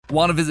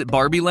Want to visit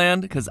Barbie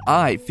Land? Because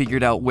I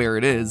figured out where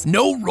it is.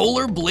 No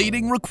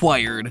rollerblading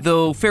required.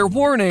 Though, fair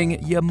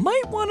warning, you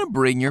might want to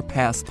bring your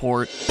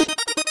passport.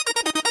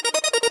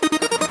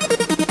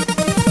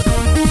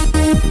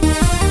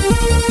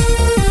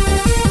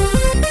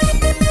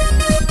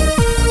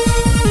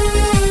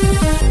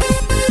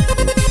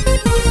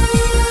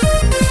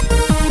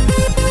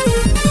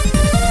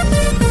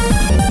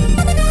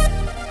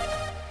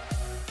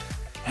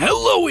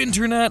 Hello,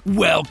 Internet!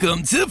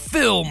 Welcome to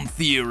Film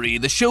Theory,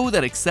 the show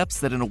that accepts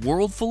that in a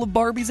world full of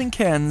Barbies and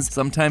Kens,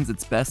 sometimes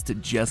it's best to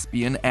just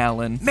be an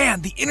Alan.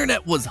 Man, the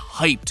Internet was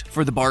hyped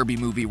for the Barbie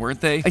movie,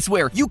 weren't they? I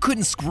swear, you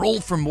couldn't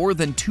scroll for more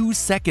than 2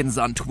 seconds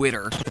on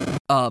Twitter.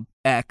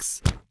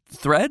 X.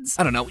 Threads?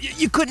 I don't know.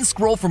 You couldn't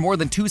scroll for more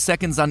than 2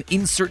 seconds on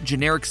insert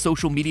generic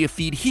social media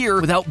feed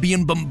here without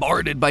being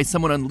bombarded by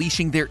someone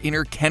unleashing their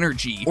inner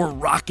Kenergy or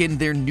rocking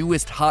their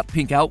newest hot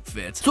pink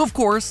outfit. So of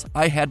course,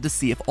 I had to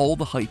see if all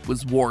the hype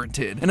was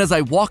warranted. And as I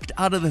walked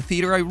out of the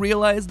theater, I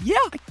realized, yeah,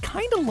 I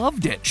kinda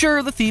loved it.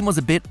 Sure, the theme was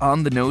a bit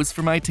on the nose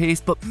for my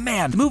taste, but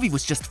man, the movie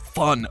was just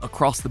fun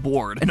across the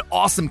board. An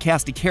awesome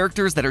cast of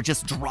characters that are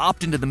just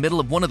dropped into the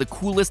middle of one of the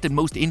coolest and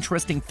most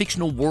interesting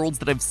fictional worlds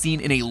that I've seen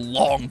in a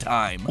long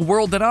time. A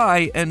world that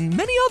I, and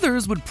many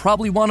others, would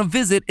probably want to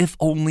visit if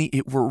only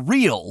it were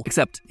real.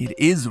 Except, it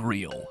is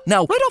real.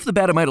 Now, right off the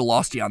bat, I might have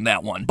lost you on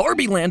that one.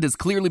 Barbie Land is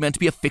clearly meant to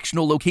be a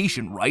fictional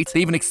location, right?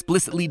 They even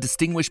explicitly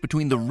distinguish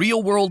between the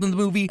real world in the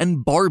movie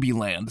and Barbie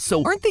Land.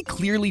 So aren't they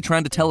clearly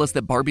trying to tell us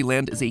that Barbie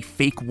Land is a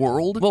fake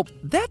world? Well,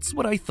 that's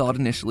what I thought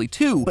initially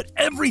too, but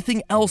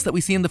everything else that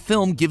we see in the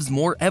film gives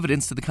more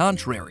evidence to the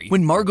contrary.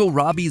 When Margot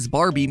Robbie's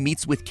Barbie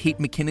meets with Kate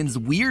McKinnon's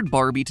Weird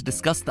Barbie to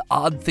discuss the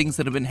odd things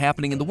that have been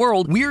happening in the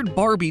world, Weird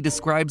Barbie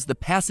describes the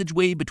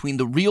passageway between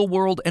the real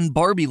world and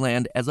Barbie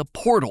Land as a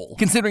portal.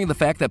 Considering the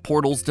fact that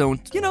portals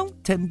don't,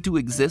 tend to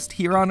exist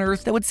here on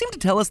Earth, that would seem to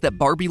tell us that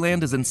Barbie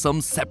Land is in some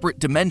separate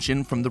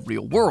dimension from the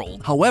real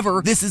world.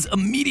 However, this is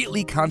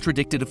immediately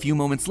contradicted a few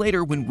moments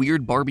later when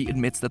Weird Barbie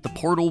admits that the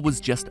portal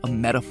was just a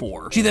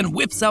metaphor. She then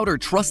whips out her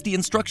trusty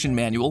instruction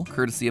manual,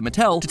 courtesy of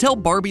Mattel, to tell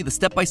Barbie the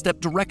step-by-step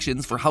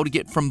directions for how to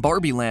get from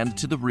Barbie Land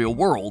to the real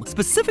world,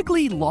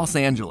 specifically Los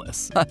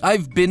Angeles.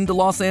 I've been to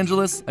Los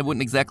Angeles. I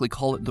wouldn't exactly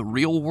call it the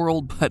real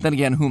world, but then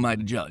again, who am I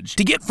to judge?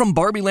 To get from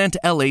Barbie Land to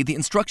LA, the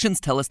instructions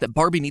tell us that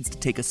Barbie needs to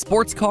take a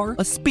sports car,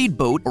 a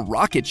speedboat, a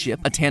rocket ship,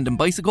 a tandem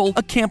bicycle,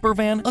 a camper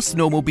van, a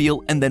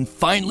snowmobile, and then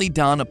finally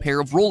don a pair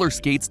of roller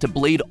skates to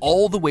blade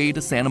all the way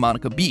to Santa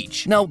Monica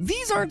Beach. Now,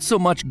 these aren't so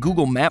much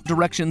Google Map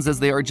directions as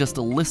they are just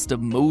a list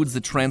of modes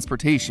of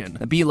transportation.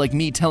 That'd be like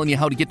me telling you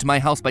how to get to my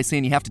house by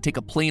saying you have to take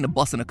a plane, a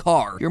bus, and a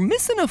car. You're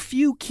missing a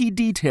few key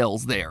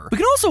details there. We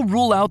can also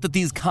rule out that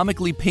these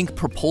comically pink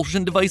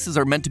propulsion devices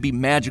are meant to be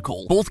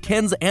magical. Both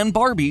Kens and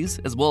Barbies,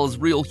 as well as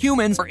real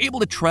humans, are able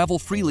to travel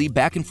freely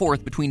back and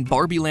forth between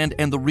Barbie Land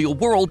and the real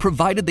world,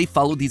 provided they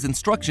follow these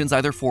instructions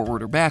either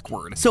forward or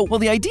backward. So while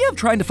the idea of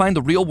trying to find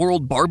the real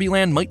world Barbie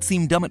Land might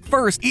seem dumb at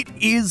first, it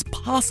is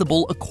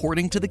possible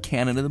according to the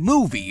canon of the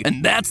movie.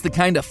 And that's the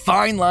kind of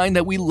fine line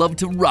that we love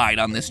to ride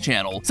on this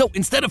channel. So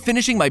instead of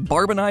finishing my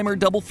Barbenheimer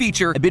double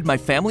feature, I bid my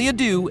family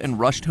adieu and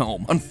rushed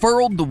home,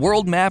 unfurled the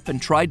world map,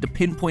 and tried to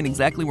pinpoint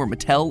exactly where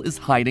Mattel is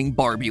hiding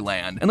Barbie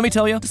Land. And let me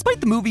tell you, despite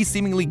the movie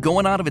seemingly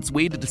going out of its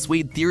way to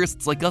dissuade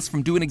theorists like us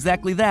from doing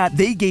exactly that,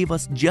 they gave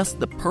us just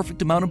the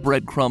perfect amount of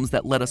breadcrumbs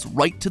that led us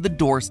right to the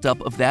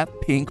doorstep of that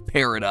pink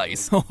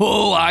paradise.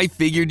 Oh, I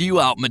figured you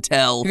out,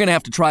 Mattel. You're gonna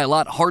have to try a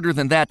lot harder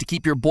than that to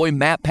keep your boy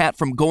Matt Pat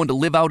from going to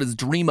live out his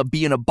dream of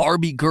being a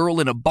Barbie girl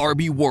in a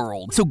Barbie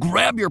world. So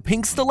grab your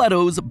pink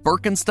stilettos,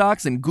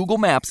 Birkenstocks, and Google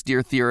Maps,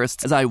 dear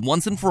theorists, as I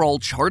once and for all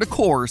chart a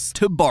course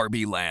to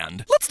Barbie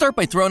Land. Let's start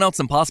by throwing out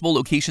some possible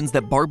locations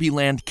that Barbie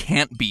Land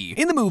can't be.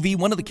 In the movie,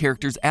 one of the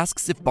characters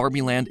asks if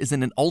Barbie Land is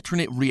in an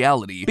alternate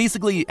reality,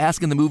 basically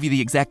asking the movie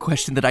the exact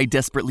question that I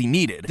desperately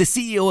needed. The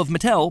CEO of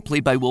Mattel,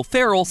 played by Will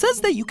Ferrell,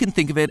 says that you can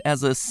think of it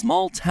as a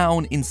small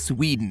town in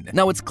Sweden.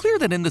 Now, it's clear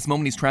that in this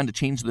moment he's trying to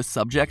change the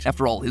subject.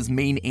 After all, his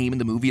main aim in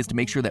the movie is to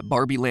make sure that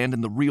Barbie Land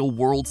and the real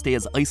world stay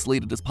as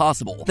isolated as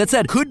possible. That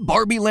said, could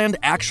Barbie Land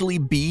actually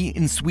be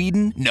in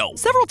Sweden? No.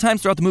 Several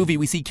times throughout the movie,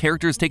 we see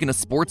characters taking a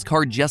sports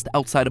car just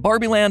outside of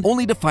Barbie Land,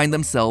 only to find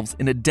themselves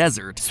in a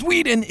desert.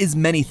 Sweden is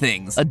many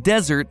things. A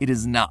desert it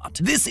is not.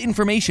 This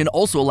information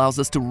also allows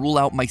us to rule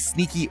out my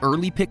sneaky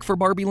early pick for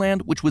Barbie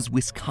Land, which was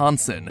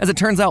Wisconsin. As it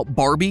turns out,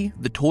 Barbie,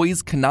 the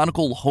toy's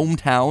canonical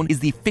hometown, is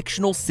the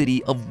fictional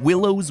city of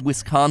Willows,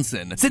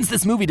 Wisconsin. Since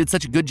this movie did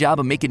such a good job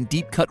of making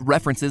deep-cut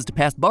references to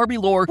past Barbie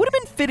lore, it would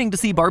have been fitting to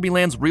see Barbie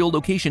Land's real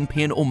location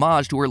paying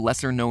homage to her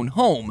lesser-known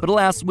home. But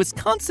alas,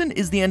 Wisconsin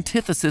is the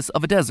antithesis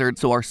of a desert,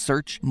 so our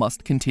search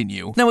must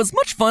continue. Now, as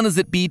much fun as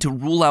it be to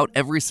rule out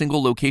every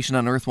single location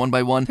on Earth one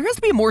by one, there has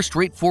to be a more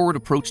straightforward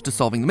approach to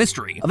solving the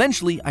mystery.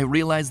 Eventually, I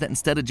realized that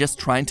instead of just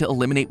trying to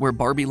eliminate where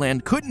Barbie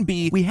Land couldn't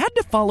be, we had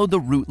to follow the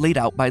route laid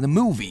out by the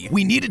movie.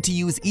 We needed to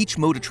use each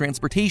mode of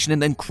transportation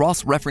and then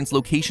cross-reference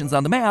locations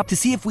on the map to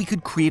see if we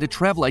could create a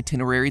travel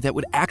itinerary that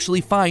would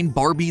actually find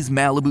Barbie's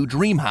Malibu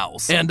dream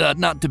house. And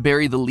not to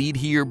bury the lead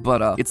here,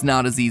 but it's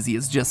not as easy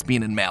as just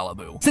being in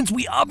Malibu. Since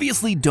we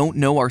obviously don't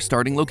know our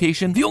starting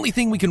location, the only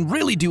thing we can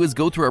really do is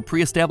go through our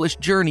pre-established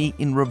journey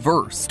in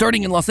reverse,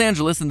 starting in Los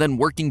Angeles and then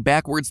working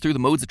backwards through the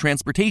modes of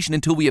transportation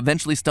until we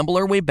eventually stumble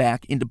our way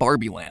back into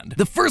Barbie Land.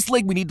 The first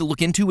leg we need to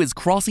look into is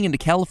crossing into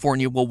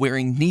California while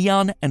wearing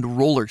neon and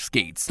roller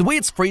skates. The way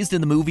it's phrased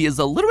in the movie is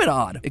a little bit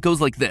odd. It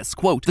goes like this,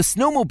 quote, "The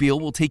snowmobile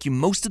will take you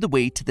most of the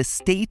way to the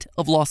state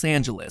of Los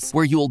Angeles,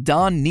 where you will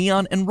don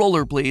neon and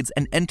rollerblades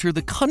and enter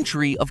the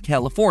country of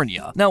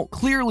California." Now,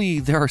 clearly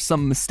there are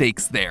some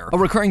mistakes there. A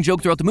recurring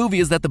joke throughout the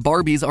movie is that the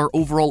Barbies are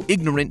overall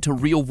ignorant to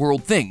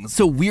real-world things,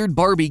 so Weird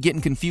Barbie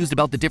getting confused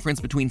about the difference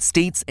between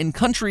states and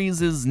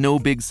countries is no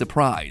big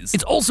surprise.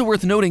 It's also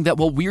worth noting that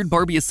while Weird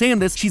Barbie is saying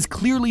this, she's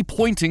clearly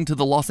pointing to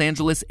the Los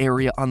Angeles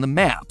area on the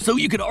map, so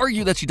you could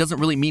argue that she doesn't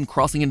really mean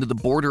crossing into the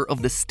border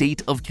of the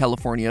state of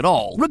California at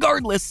all.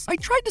 Regardless, I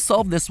tried to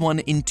solve this one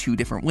in two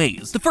different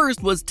ways. The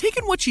first was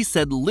taking what she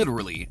said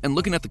literally and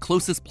looking at the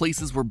closest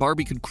places where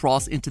Barbie could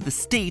cross into the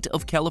state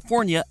of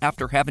California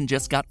after having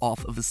just got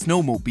off of a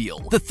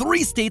snowmobile. The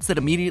three states that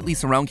immediately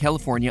surround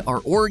California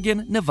are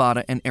Oregon,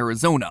 Nevada, and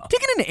Arizona.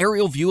 Taking an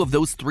aerial view of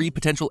those three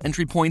potential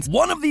entry points,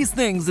 one of these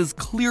things is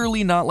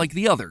clearly not like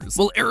the others.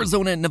 While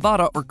Arizona and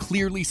Nevada are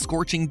clearly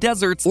scorching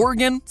deserts,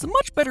 Oregon is a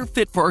much better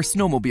fit for our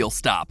snowmobile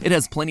stop. It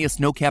has plenty of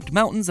snow-capped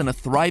mountains and a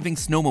thriving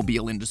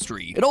snowmobile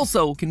industry. It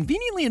also,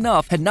 conveniently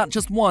enough, had not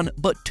just one,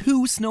 but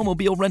two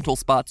snowmobile rental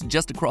spots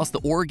just across the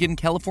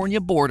Oregon-California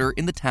border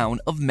in the town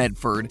of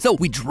Medford. So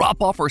we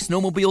drop off our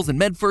snowmobiles in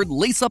Medford,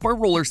 lace up our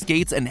roller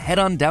skates, and head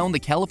on down the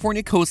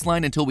California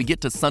coastline until we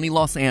get to sunny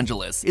Los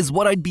Angeles, is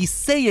what I'd be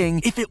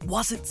saying if it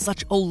wasn't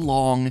such a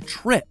long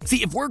trip.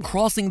 See, if we're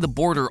crossing the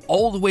border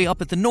all the way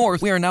up at the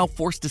north, we are now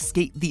forced to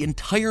skate the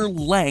entire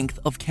length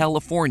of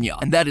California,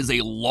 and that is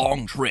a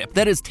long trip.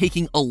 That is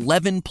taking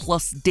 11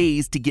 plus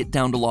days to get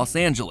down to Los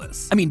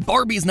Angeles. I mean,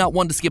 Barbie's not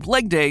one to skip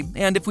leg day,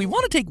 and if we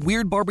want to take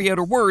Weird Barbie at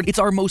her word, it's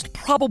our most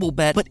probable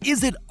bet, but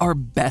is it our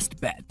best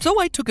bet? So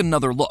I took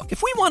another look.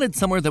 If we wanted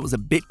somewhere that was a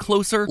bit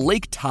closer,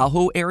 Lake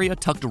Tahoe area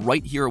tucked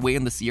right here away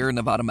in the Sierra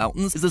Nevada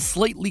mountains is a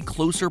slightly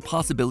closer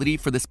possibility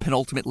for this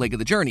penultimate leg of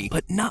the journey,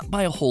 but not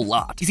by a whole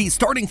lot. You see,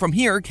 starting from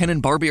here, Ken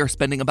and Barbie are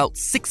spending about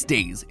 6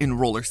 days in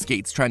roller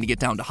skates trying to get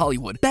down to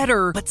Hollywood.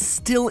 Better, but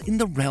still in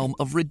the realm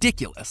of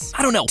ridiculous.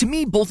 I don't know, to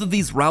me both of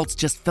these routes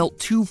just felt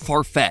too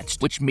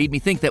far-fetched, which made me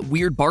think that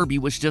Weird Barbie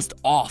was just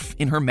off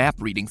in her map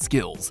reading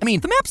skills. I mean,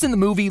 the maps in the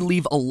movie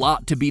leave a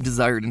lot to be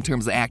desired in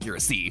terms of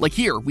accuracy. Like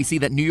here, we see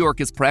that New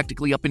York is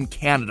practically up in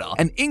Canada,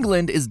 and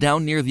England is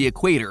down near the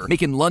equator,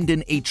 making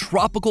London a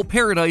tropical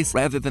paradise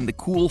rather than the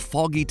cool,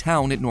 foggy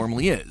town it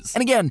normally is.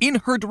 And again, in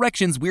her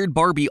directions, Weird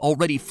Barbie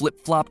already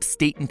flip-flopped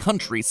state and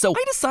country, so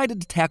I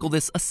decided to tackle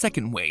this a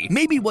second way.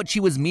 Maybe what she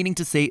was meaning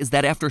to say is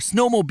that after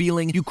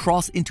snowmobiling, you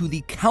cross into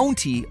the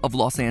county of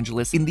Los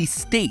Angeles in the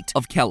state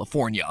of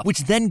California,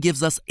 which then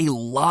gives us a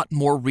lot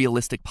more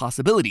realistic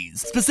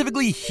possibilities.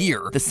 Specifically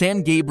here, the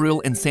San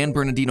Gabriel and San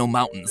Bernardino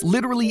Mountains,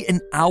 literally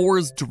an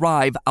hour's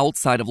drive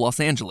outside of Los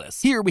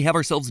Angeles. Here we have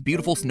ourselves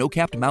beautiful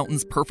snow-capped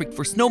mountains perfect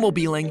for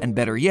snowmobiling, and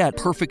better yet,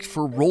 perfect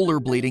for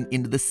rollerblading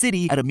into the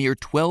city at a mere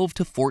 12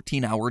 to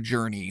 14 hour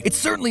journey. It's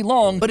certainly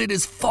long, but it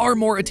is far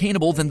more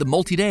attainable than the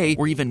multi-day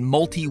or even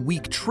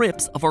multi-week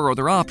trips of our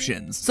other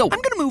options. So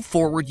I'm gonna move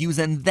forward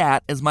using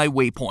that as my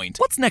waypoint.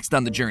 What's next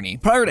on the journey?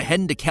 Prior to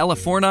heading to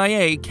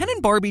California, Ken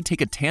and Barbie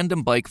take a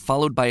tandem bike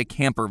followed by a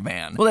camper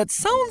van. Well, that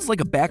sounds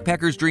like a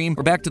backpacker's dream.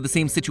 We're back to the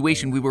same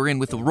situation we were in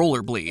with the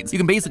rollerblades. You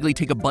can basically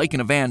take a bike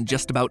and a van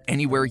just about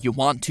anywhere you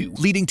want to,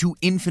 leading to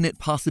infinite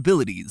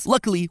possibilities.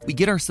 Luckily, we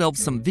get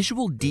ourselves some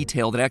visual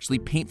detail that actually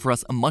paint for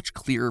us a much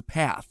clearer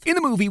path. In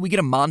the movie, we get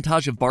a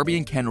montage of Barbie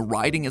and Ken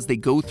riding as they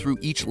go through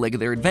each leg of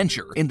their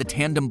adventure. In the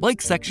tandem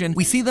bike section,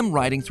 we see them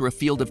riding through a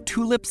field of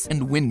tulips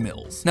and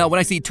windmills. Now, when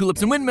I see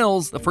tulips and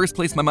windmills, the first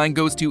place my mind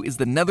goes to is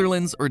the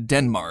Netherlands or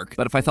Denmark.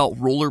 But if I thought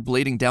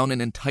rollerblading down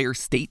an entire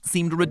state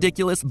seemed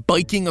ridiculous,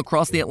 biking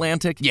across the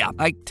Atlantic, yeah,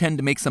 I tend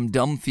to make some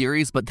dumb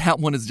theories, but that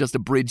one is just a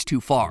bridge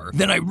too far.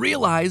 Then I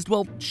realized,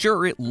 well,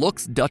 sure, it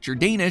looks Dutch or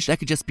Danish, that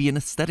could just be an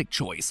aesthetic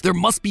choice. There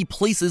must be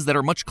places that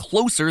are much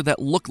closer that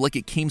look like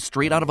it came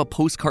straight out of a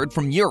postcard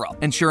from Europe.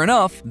 And sure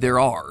enough, there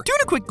are. Doing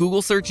a quick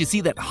Google search, you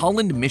see that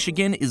Holland,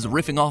 Michigan is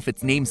riffing off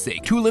its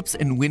namesake, tulips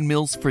and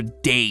windmills for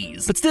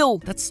days. But still,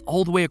 that's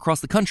all the way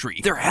across the country.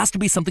 There has to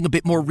be something a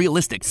bit more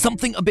realistic,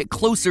 something a bit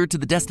closer to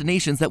the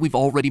destinations that we've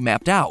already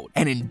mapped out.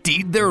 And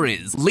indeed there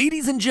is.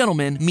 Ladies and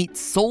gentlemen, meet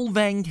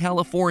Solvang,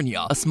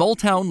 California, a small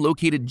town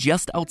located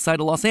just outside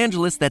of Los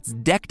Angeles that's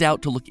decked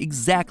out to look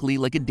exactly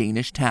like a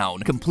Danish town,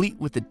 complete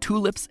with the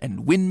tulips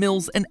and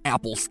windmills and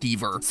apple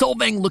skeever.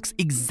 Solvang looks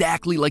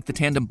exactly like the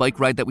tandem bike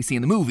ride that we see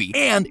in the movie,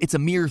 and it's a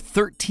mere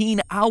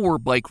 13-hour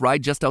bike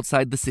ride just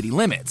outside the city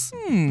limits.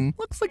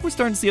 Looks like we're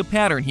starting to see a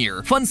pattern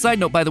here. Fun side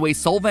note, by the way,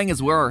 Solvang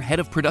is where our head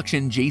of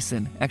production,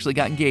 Jason, actually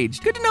got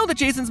engaged. Good to know that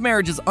Jason's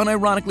marriage is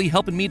unironically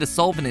helping me to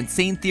solve an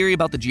insane theory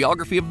about the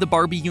geography of the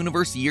Barbie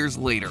universe years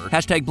later.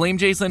 Hashtag blame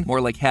Jason,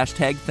 more like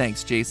hashtag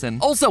thanks Jason.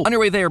 Also, on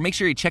your way there, make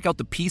sure you check out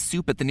the pea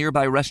soup at the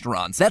nearby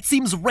restaurants. That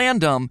seems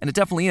random, and it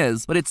definitely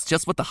is, but it's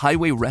just what the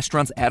highway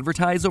restaurants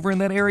advertise over in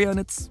that area, and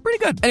it's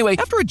pretty good. Anyway,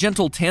 after a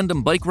gentle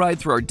tandem bike ride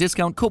through our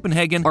discount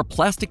Copenhagen, our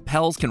plastic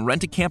pals can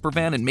rent a camper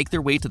van and make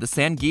their way to the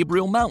San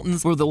Gabriel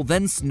Mountains, where they'll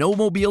then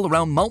snowmobile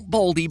around Mount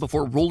Baldy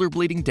before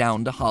rollerblading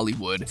down to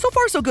Hollywood. So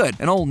far, so good,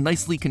 and all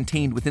nicely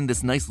contained within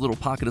this nice little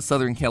pocket of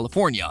Southern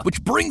California,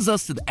 which brings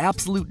us to the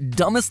absolute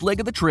dumbest leg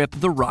of the trip,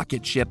 the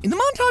rocket ship. In the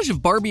montage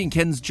of Barbie and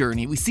Ken's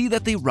journey, we see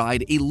that they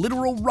ride a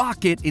literal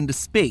rocket into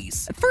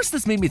space. At first,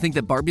 this made me think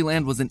that Barbie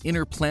Land was an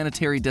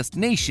interplanetary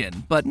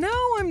destination, but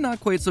now I'm not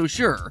quite so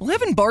sure. While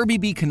having Barbie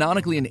be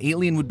canonically an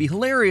alien would be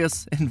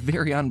hilarious, and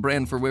very on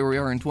brand for where we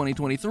are in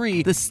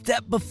 2023, the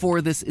step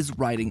before this is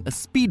riding a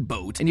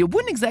speedboat, and you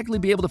wouldn't exactly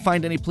be able to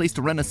find any place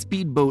to rent a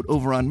speedboat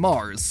over on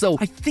Mars, so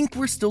I think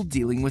we're still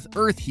dealing with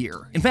Earth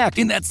here. In fact,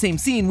 in that same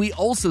scene, we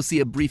also see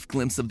a brief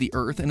glimpse of the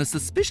Earth in a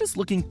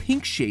suspicious-looking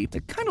pink shape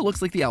that kind of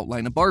looks like the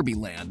outline of Barbie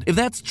Land. If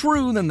that's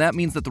true, then that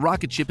means that the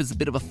rocket ship is a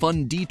bit of a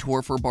fun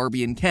detour for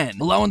Barbie and Ken,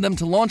 allowing them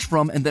to launch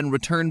from and then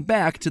return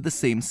back to the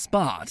same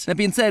spot. That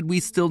being said, we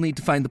still need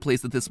to find the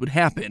place that this would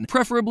happen,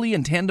 preferably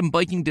in tandem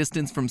biking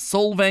distance from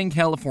Solvang,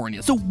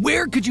 California. So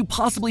where could you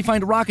possibly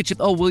find a rocket ship?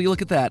 Oh, will you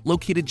look at that?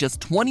 Located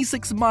just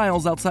 26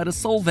 miles outside of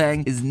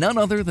Solvang is none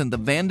other than the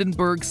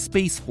Vandenberg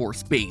Space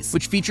Force Base,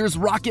 which features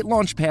rocket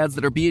launch pads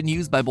that are being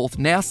used by both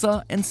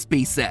NASA and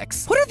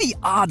SpaceX. What are the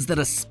odds that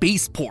a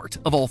spaceport,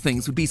 of all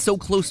things, would be so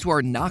close to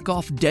our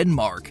knockoff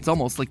Denmark? It's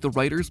almost like the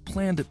writers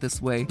planned it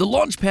this way. The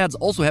launch pads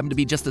also happen to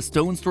be just a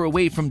stone's throw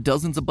away from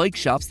dozens of bike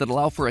shops that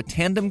allow for a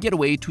tandem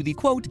getaway to the,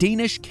 quote,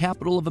 Danish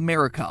capital of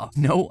America.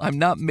 No, I'm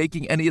not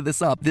making any of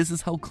this up. This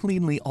is how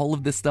cleanly all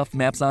of this stuff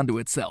maps onto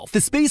itself.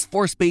 The Space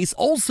Force Base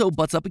also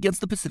butts up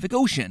against the Pacific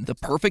Ocean, the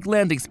perfect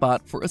landing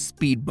spot for a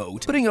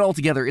speedboat. Putting it all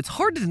together, it's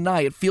hard to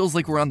deny it feels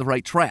like we're on the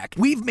right track.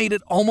 We've made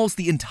it almost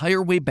the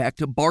entire way back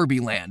to Barbie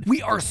Land.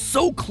 We are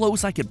so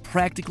close I could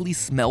practically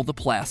smell the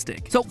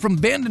plastic. So from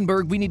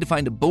Vandenberg, we need to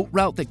find a boat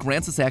route that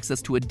grants us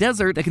access to a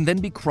desert that can then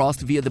be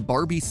crossed via the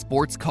Barbie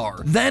sports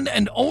car. Then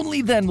and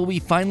only then will we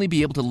finally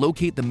be able to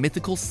locate the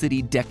mythical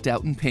city decked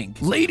out in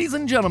pink. Ladies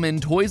and gentlemen,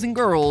 toys and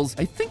girls,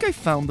 I think I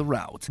found the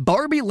route.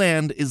 Barbie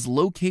Land is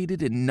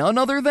located in none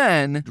other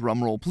than,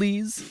 drumroll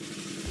please,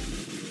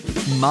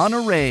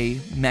 Monterrey,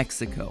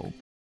 Mexico.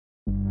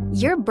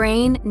 Your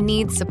brain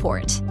needs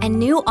support, and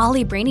new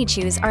Ollie Brainy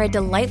Chews are a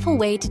delightful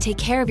way to take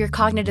care of your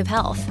cognitive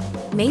health.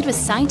 Made with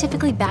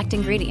scientifically backed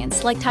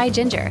ingredients like Thai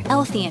ginger,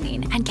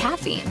 L-theanine, and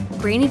caffeine,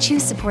 Brainy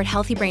Chews support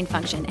healthy brain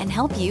function and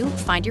help you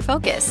find your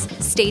focus,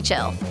 stay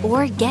chill,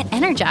 or get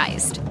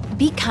energized.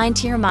 Be kind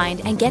to your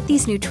mind and get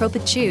these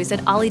nootropic chews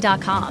at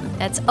ollie.com.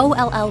 That's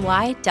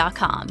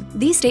OLLY.com.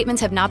 These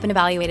statements have not been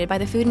evaluated by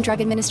the Food and Drug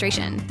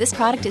Administration. This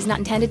product is not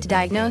intended to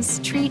diagnose,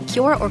 treat,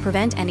 cure, or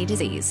prevent any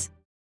disease.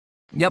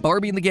 Yep,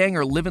 Barbie and the gang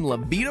are living La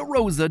Vida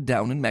Rosa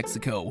down in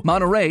Mexico.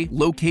 Monterrey,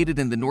 located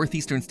in the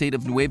northeastern state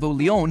of Nuevo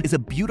León, is a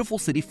beautiful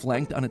city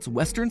flanked on its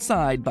western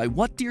side by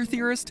what, dear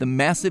theorist? The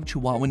massive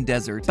Chihuahuan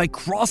Desert. By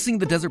crossing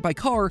the desert by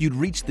car, you'd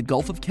reach the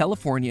Gulf of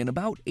California in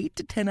about 8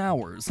 to 10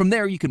 hours. From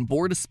there, you can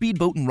board a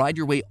speedboat and ride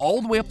your way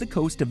all the way up the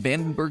coast to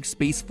Vandenberg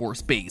Space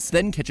Force Base.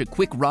 Then catch a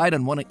quick ride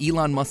on one of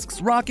Elon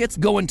Musk's rockets,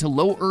 go into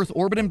low Earth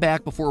orbit and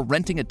back before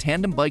renting a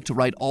tandem bike to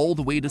ride all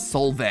the way to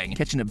Solvang,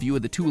 catching a view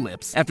of the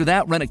tulips. After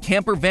that, rent a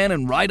camper van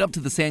and ride up to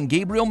the San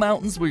Gabriel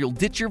Mountains, where you'll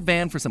ditch your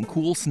van for some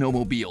cool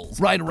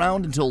snowmobiles. Ride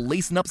around until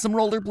lacing up some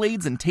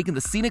rollerblades and taking the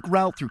scenic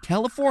route through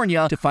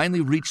California to finally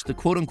reach the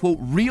quote-unquote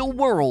real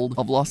world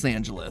of Los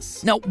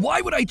Angeles. Now,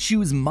 why would I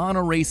choose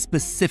Monterey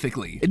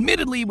specifically?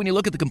 Admittedly, when you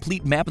look at the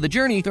complete map of the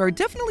journey, there are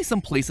definitely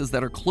some places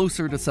that are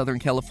closer to Southern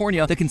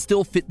California that can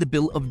still fit the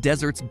bill of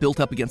deserts built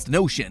up against an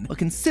ocean. But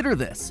consider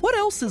this. What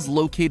else is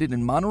located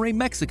in Monterey,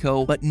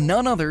 Mexico, but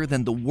none other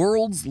than the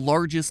world's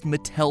largest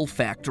Mattel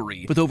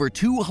factory, with over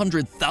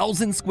 200,000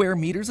 square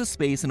meters of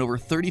space and over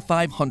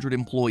 3,500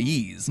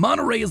 employees.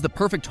 Monterey is the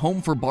perfect home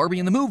for Barbie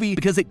in the movie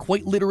because it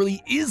quite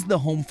literally is the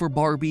home for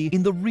Barbie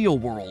in the real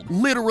world.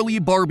 Literally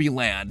Barbie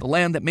Land, the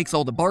land that makes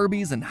all the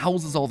Barbies and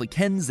houses all the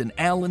Kens and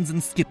Allens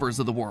and Skippers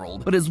of the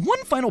world. But as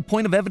one final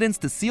point of evidence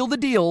to seal the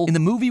deal, in the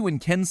movie when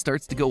Ken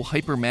starts to go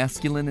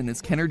hyper-masculine in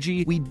his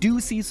Kenergy, we do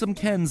see some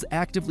Kens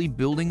actively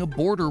building a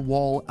border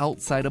wall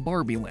outside of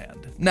Barbie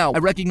Land. Now, I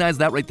recognize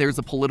that right there is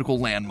a political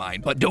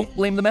landmine, but don't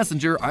blame the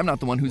messenger. I'm not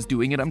the one who's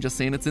doing it, I'm just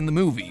saying it's in the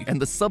movie.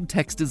 And the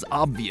subtext is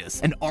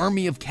obvious. An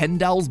army of Ken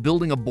dolls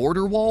building a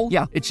border wall?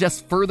 Yeah, it's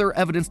just further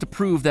evidence to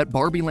prove that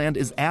Barbie Land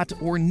is at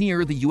or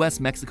near the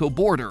US-Mexico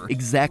border,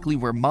 exactly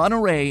where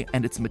Monterey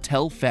and its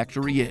Mattel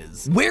factory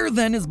is. Where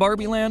then is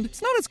Barbie Land?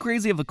 It's not as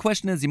crazy of a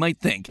question as you might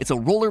think. It's a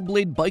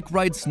rollerblade, bike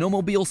ride,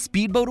 snowmobile,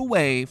 speedboat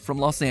away from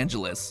Los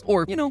Angeles.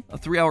 Or, you know, a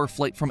 3-hour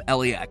flight from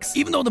LAX.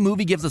 Even though the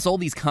movie gives us all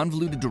these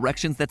convoluted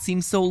directions that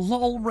seem so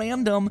lol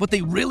random, what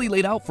they really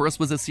laid out for us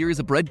was a series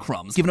of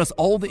breadcrumbs, giving us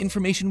all the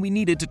information we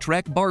needed to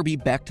track Barbie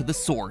back to the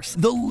source,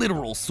 the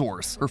literal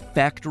source, her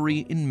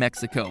factory in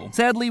Mexico.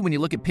 Sadly, when you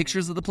look at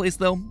pictures of the place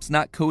though, it's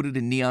not coated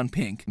in neon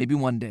pink. Maybe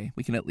one day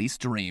we can at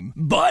least dream.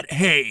 But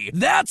hey,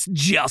 that's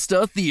just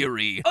a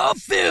theory. A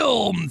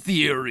film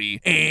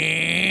theory.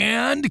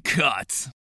 And cut.